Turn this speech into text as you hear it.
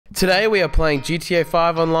Today we are playing GTA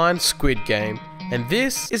 5 Online Squid Game, and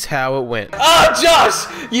this is how it went. Oh, Josh!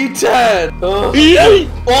 You turned! Oh!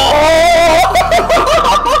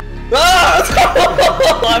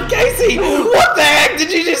 Oh! Casey! What the heck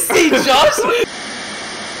did you just see, Josh?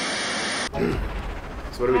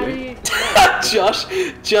 So what are we doing?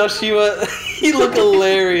 Josh, you look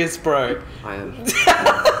hilarious, bro. I am.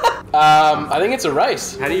 I think it's a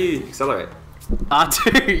race. How do you accelerate?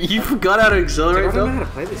 Dude, you forgot how to accelerate, I don't know how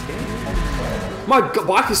to play this game. My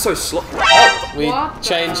bike is so slow. Oh, we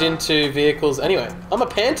change into vehicles anyway. I'm a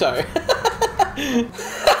Panto.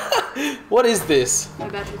 What is this? My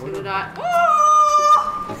battery's gonna die.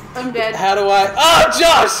 Oh, I'm dead. How do I? Oh,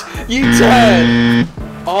 Josh! You turn!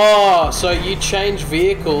 Oh, so you change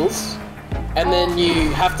vehicles and then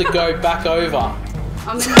you have to go back over.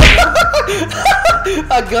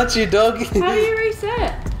 I got you, dog. How do you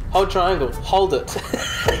reset? Hold triangle. Hold it.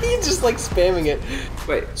 You're just like spamming it.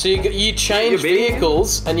 Wait. So you change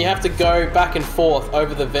vehicles and you have to go back and forth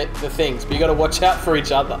over the things, but you got to watch out for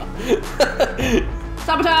each other.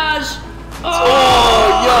 Sabotage!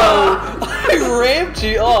 Oh, yo! I ramped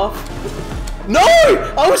you off. No!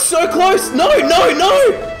 I was so close. No!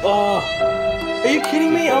 Oh, are you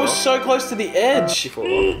kidding me? I was so close to the edge.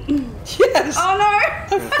 Yes. Oh no!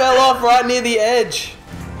 I fell off right near the edge.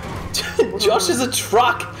 Josh is a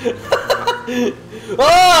truck.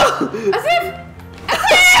 Oh! As if!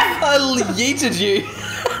 I yeeted you.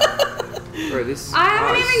 Bro, this I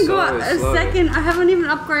haven't even got a second. I haven't even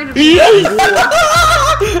upgraded.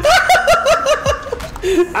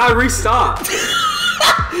 Restart.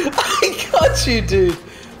 I got you, dude.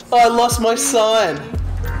 Oh, I lost my sign.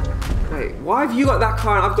 Wait, why have you got that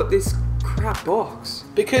car and I've got this crap box?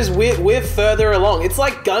 Because we're further along. It's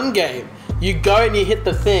like gun game. You go and you hit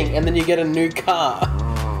the thing, and then you get a new car.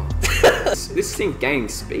 Oh. This thing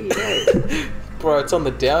gains speed, eh? Bro, it's on the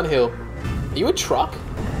downhill. Are you a truck?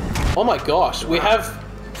 Oh my gosh, we have...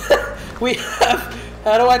 we have...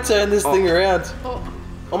 How do I turn this thing around?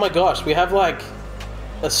 Oh my gosh, we have like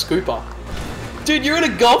a scooper. Dude, you're in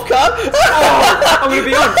a golf cart? Oh, I'm gonna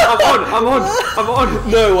be on. I'm on.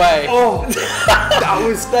 No way. Oh,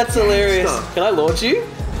 that's hilarious. Can I launch you?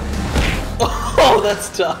 Oh, that's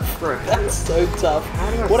tough. Bro, that's so tough.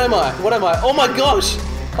 What am I? Oh my gosh.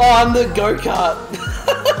 Oh, I'm the go-kart.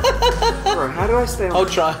 Bro, how do I stay on? I'll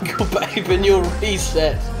triangle, babe, and you'll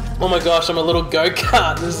reset. Oh my gosh, I'm a little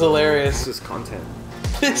go-kart. This is hilarious. This is content.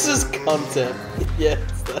 This is content. Yes,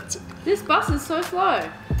 that's it. This bus is so slow.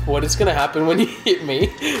 What is gonna happen when you hit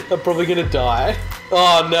me? I'm probably gonna die.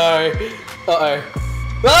 Oh no. Uh-oh.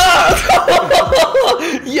 Ah!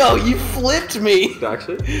 Yo, you flipped me.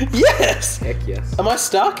 Actually? Yes. Heck yes. Am I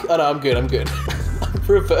stuck? Oh no, I'm good. I'm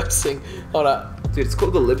reversing. Hold up. Dude, it's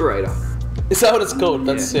called the Liberator. Is that what it's called?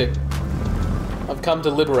 That's sick. I've come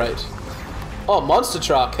to liberate. Oh, monster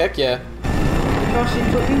truck. Heck yeah. Gosh, you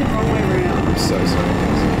put me the wrong way around. I'm so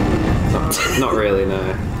sorry. Not really,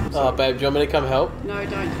 no. Oh, babe, do you want me to come help? No,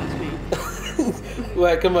 don't touch me.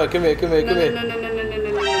 Wait, come here.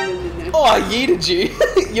 No. Oh, I yeeted you.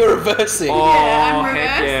 You're reversing. Oh, yeah, I'm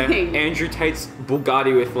heck reversing. yeah. Andrew Tate's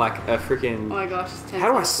Bugatti with like a freaking... Oh my gosh, it's 10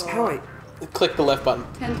 How do I... Click the left button.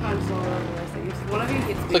 10 times slower reversing. If one of you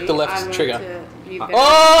hits me, Click the left I'm going trigger. to be very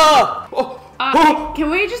can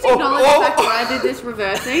we just acknowledge the fact that I did this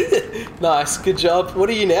reversing? Nice, good job. What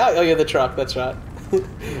are you now? Oh, you're the truck, that's right.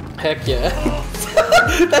 Heck yeah.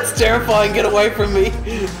 That's terrifying, get away from me.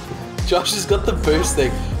 Josh has got the boost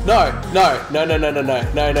thing. No.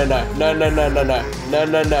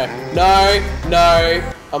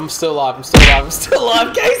 I'm still alive,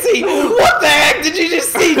 Casey! What the heck did you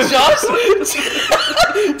just see, Josh?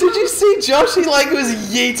 Did you see Josh? He like was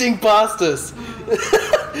yeeting past us.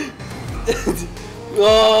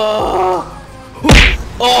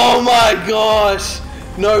 Oh my gosh!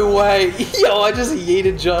 No way! Yo, I just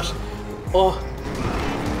yeeted Josh. Oh,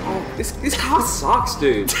 this car sucks,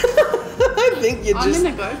 dude. I think you're just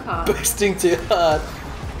in a go-kart. boosting too hard.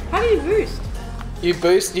 How do you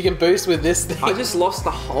boost? You can boost with this thing. I just lost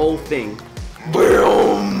the whole thing.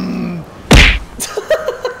 Boom!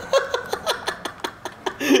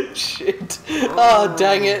 Shit. Oh,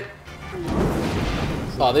 dang it.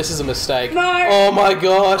 Oh, this is a mistake. No! Oh my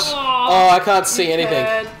gosh. Oh, I can't see anything.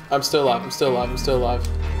 Turd. I'm still alive. I'm still alive. I'm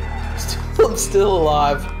still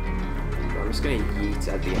alive. I'm just gonna yeet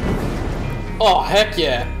at the end. Oh, heck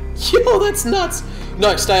yeah. Yo, that's nuts.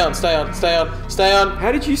 No, stay on.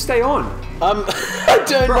 How did you stay on? I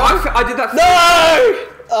don't know. I did that.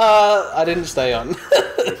 No! I didn't stay on.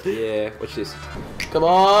 Yeah, watch this. Come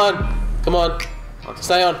on.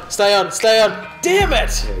 Stay on. Damn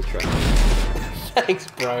it! Yeah, we tried. Thanks,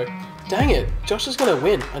 bro. Dang it! Josh is gonna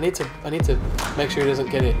win. I need to make sure he doesn't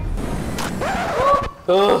get it.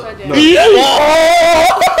 Oh. No.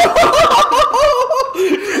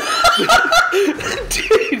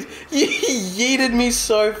 Dude, you yeeted me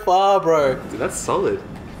so far, bro. Dude, that's solid.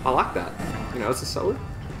 I like that. You know, it's a solid.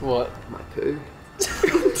 What? My poo.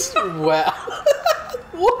 Wow.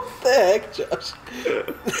 What the heck, Josh?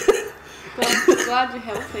 Glad you're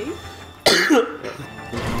healthy.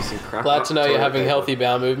 Glad to know you're having healthy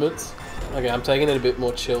bowel movements. Okay, I'm taking it a bit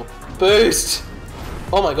more chill. Boost!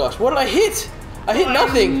 Oh my gosh, what did I hit? I hit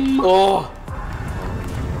nothing! Oh!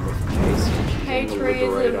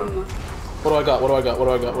 Patriotism. What do I got? What do I got? What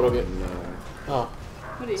do I got? What do I get? Oh.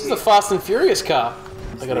 What This is a Fast and Furious car.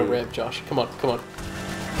 I gotta rev, Josh. Come on, come on.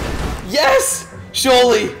 Yes!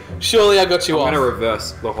 Surely! Surely I got you off. I'm gonna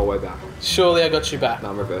reverse the whole way back. Surely I got you back. No,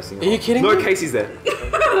 I'm reversing. Are you kidding me? me? No, Casey's there.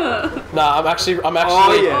 Nah, I'm actually.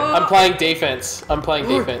 Oh, yeah. I'm playing defense. I'm playing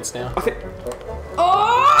defense now. I think.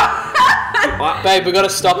 Oh! Babe, we gotta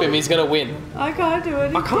stop him. He's gonna win. I can't do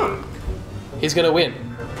anything. I can't. He's gonna win.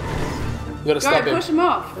 We gotta stop him. Push him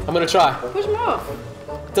off. I'm gonna try. Push him off.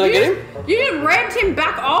 Did I get him? You just rammed him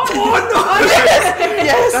back on. Oh no!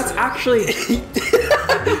 Yes! That's actually.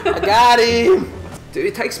 I got him! Dude,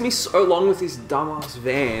 it takes me so long with this dumbass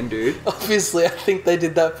van, dude. Obviously, I think they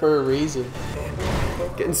did that for a reason.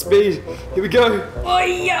 Getting speed. Here we go. Oh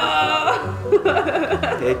yeah!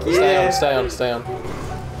 Heck yeah. Stay on, stay on, stay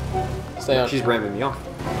on. Stay on. She's ramming me off.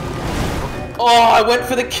 Oh, I went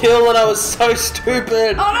for the kill and I was so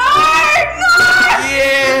stupid. Oh no! No!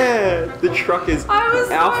 Yeah! The truck is I was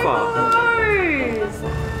alpha. so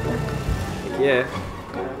close. Yeah.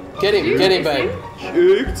 Get him, babe.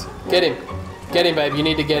 Juked. Get him. Get him, babe. You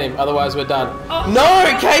need to get him, otherwise we're done. Oh.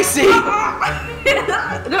 No, Casey!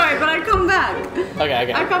 No, but I come back.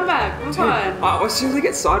 Okay. I come back. I'm fine. Oh, as soon as I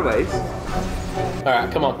get sideways.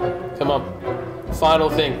 Alright, come on. Come on. Final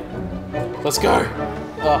thing. Let's go.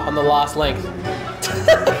 Oh, on the last length.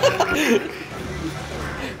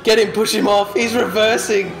 Get him, push him off. He's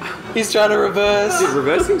reversing. He's trying to reverse. Dude,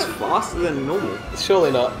 reversing's faster than normal.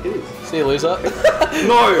 Surely not. It is. See you, loser.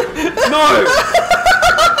 No! No!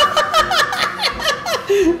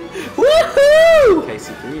 Woohoo!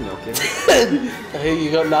 Casey, can you knock him? Hey,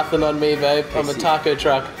 you got nothing on me, babe. I'm a Casey. taco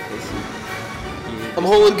truck. Casey. I'm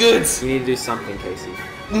hauling goods. You need to do something, Casey.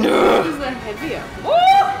 No. This is the heavier.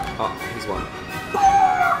 Oh, he's won.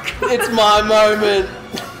 It's my moment.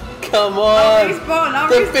 Come I'll on. respawn. I'll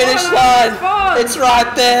The respawn, finish I'll line. respawn. It's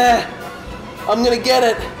right there. I'm gonna get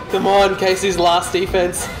it. Come on, Casey's last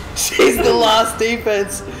defense. She's the last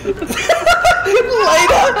defense. Later.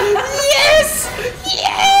 Yes.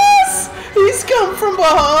 Yes. He's come from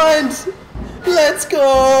behind. Let's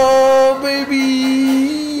go,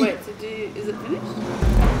 baby. Wait, is it finished?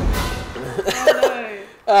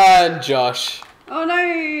 Oh And Josh. no. Oh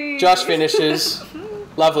no. Josh finishes.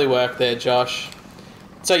 Lovely work there, Josh.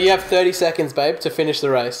 So you have 30 seconds, babe, to finish the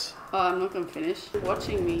race. Oh, I'm not gonna finish.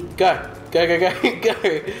 Watching me. Go. Go, go, go,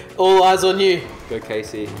 go. All eyes on you. Go,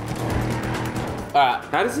 Casey. Alright.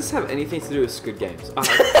 How does this have anything to do with Squid Games?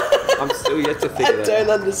 I'm still yet to I figure that don't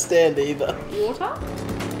out. understand either. Water?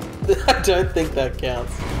 I don't think that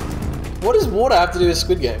counts. What does water have to do with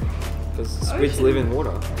Squid Game? Because squids live in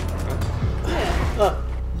water. Yeah. Oh.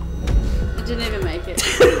 I didn't even make it.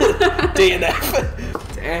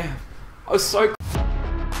 DNF. Damn. I was so